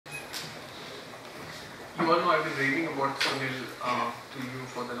You all know I've been raving about Sunil to you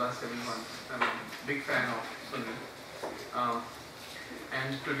for the last several months. I'm a big fan of Sunil.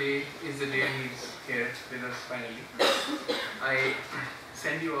 And today is the day he's here with us finally. I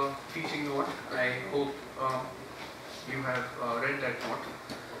send you a teaching note. I hope you have read that note.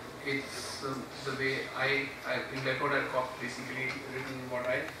 It's the way in that note I've basically written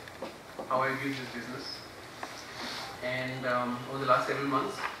how I view this business. And over the last several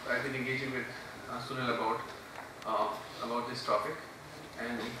months, I've been engaging with Sunil about this topic,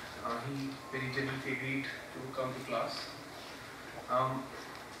 and he very generously agreed to come to class.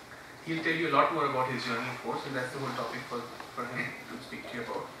 He'll tell you a lot more about his journey, of course, and that's the whole topic for him to speak to you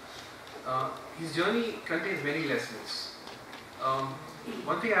about. His journey contains many lessons.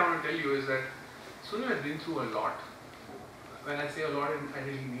 One thing I want to tell you is that Sunil has been through a lot. When I say a lot, I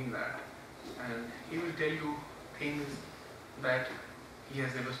really mean that. And he will tell you things that he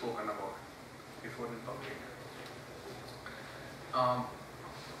has never spoken about before in public.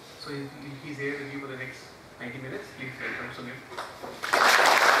 So he's here with you for the next 90 minutes. Please welcome Sunil.